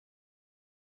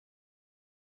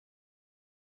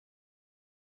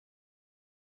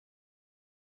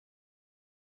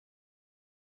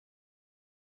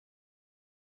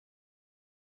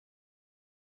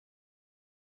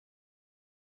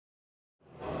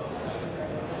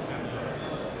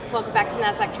Welcome back to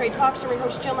Nasdaq Trade Talks. I'm your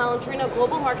host, Jill Malandrino,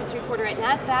 Global Markets Reporter at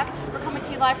Nasdaq. We're coming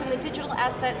to you live from the Digital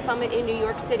Asset Summit in New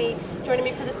York City. Joining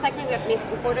me for this segment, we have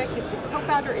Mason Porter. He's the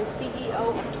co-founder and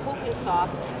CEO of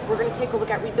TokenSoft. We're going to take a look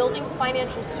at rebuilding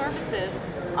financial services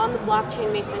on the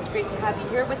blockchain. Mason, it's great to have you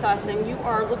here with us, and you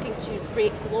are looking to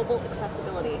create global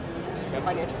accessibility of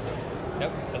financial services.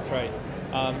 Yep, that's right.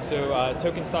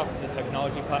 TokenSoft is a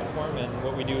technology platform, and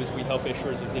what we do is we help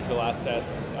issuers of digital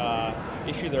assets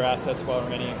issue their assets while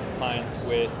remaining in compliance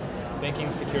with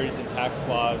banking, securities, and tax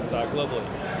laws globally.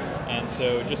 And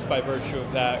so just by virtue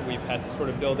of that, we've had to sort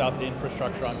of build out the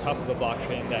infrastructure on top of the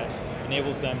blockchain that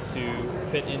enables them to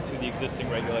fit into the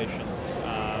existing regulations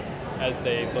as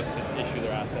they look to issue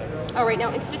their asset. All right,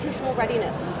 now institutional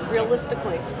readiness,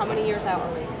 realistically, how many years out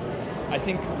are we? I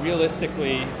think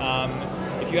realistically,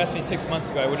 if you asked me 6 months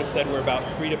ago, I would have said we're about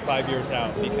 3 to 5 years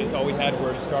out, because all we had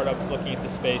were startups looking at the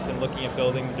space and looking at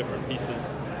building the different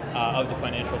pieces of the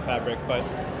financial fabric. But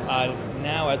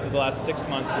now, as of the last 6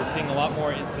 months, we're seeing a lot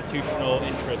more institutional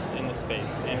interest in the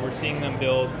space, and we're seeing them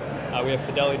build. We have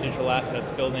Fidelity Digital Assets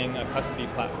building a custody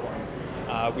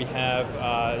platform. We have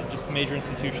just the major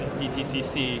institutions,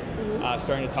 DTCC,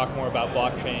 starting to talk more about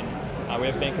blockchain. We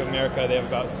have Bank of America. They have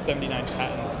about 79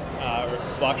 patents, or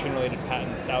blockchain-related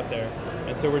patents out there.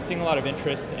 And so we're seeing a lot of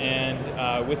interest, and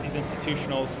with these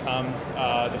institutionals comes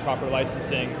the proper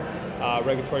licensing,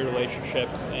 regulatory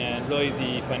relationships, and really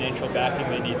the financial backing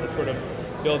they need to sort of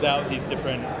build out these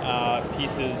different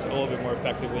pieces a little bit more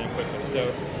effectively and quickly.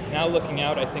 So now looking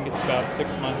out, I think it's about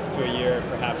 6 months to a year,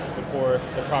 perhaps, before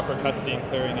the proper custody and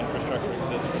clearing infrastructure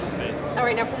exists for the space. All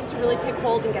right, now for this to really take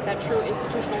hold and get that true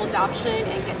institutional adoption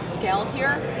and get scale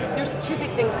here, there's two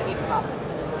big things that need to happen.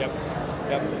 Yep.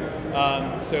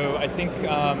 So I think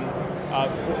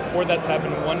for that to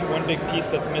happen, one big piece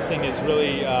that's missing is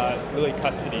really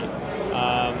custody.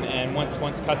 And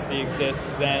once custody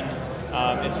exists, then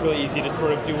it's really easy to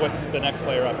sort of do what's the next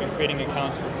layer up in creating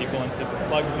accounts for people and to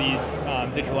plug these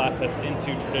digital assets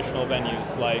into traditional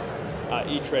venues like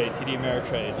E-Trade, TD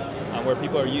Ameritrade, where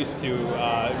people are used to,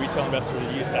 retail investors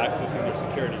are used to accessing their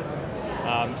securities.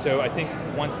 So I think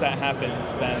once that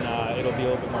happens, then it'll be a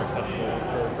little bit more accessible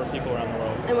for people around the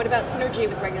world. And what about synergy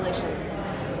with regulations?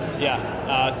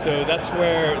 Yeah, so that's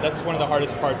one of the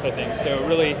hardest parts, I think. So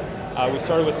really, we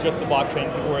started with just the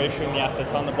blockchain. People were issuing the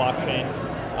assets on the blockchain.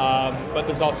 But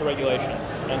there's also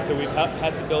regulations. And so we've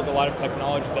had to build a lot of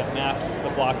technology that maps the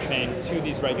blockchain to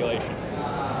these regulations.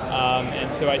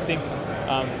 And so I think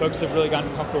folks have really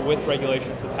gotten comfortable with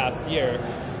regulations the past year,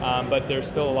 but there's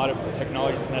still a lot of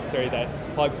technologies necessary that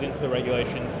plugs into the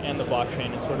regulations and the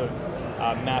blockchain and sort of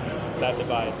maps that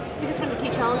divide. Because one of the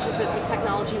key challenges is the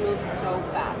technology moves so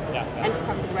fast, and it's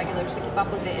tough for the regulators to keep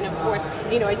up with it. And of course,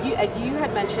 you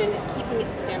had mentioned keeping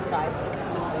it standardized and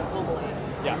consistent globally.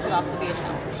 Could also be a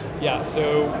challenge. Yeah.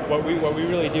 So what we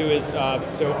really do is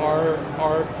so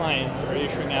our clients are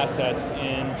issuing assets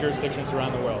in jurisdictions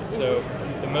around the world. So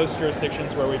the most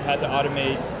jurisdictions where we've had to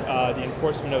automate the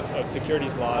enforcement of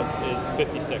securities laws is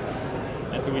 56.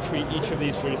 And so we treat each of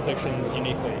these jurisdictions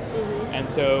uniquely. And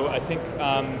so I think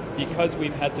because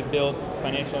we've had to build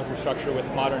financial infrastructure with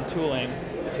modern tooling,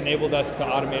 it's enabled us to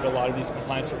automate a lot of these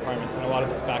compliance requirements and a lot of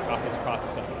this back office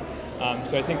processing.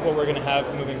 So I think what we're going to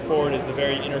have moving forward is a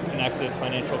very interconnected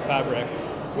financial fabric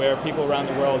where people around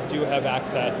the world do have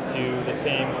access to the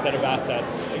same set of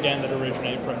assets, again, that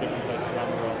originate from different places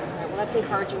around the world. All right, well, that's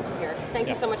encouraging to hear. Thank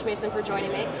you so much, Mason, for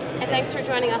joining me. And thanks for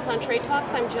joining us on Trade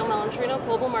Talks. I'm Jill Malandrino,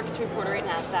 Global Markets Reporter at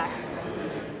Nasdaq.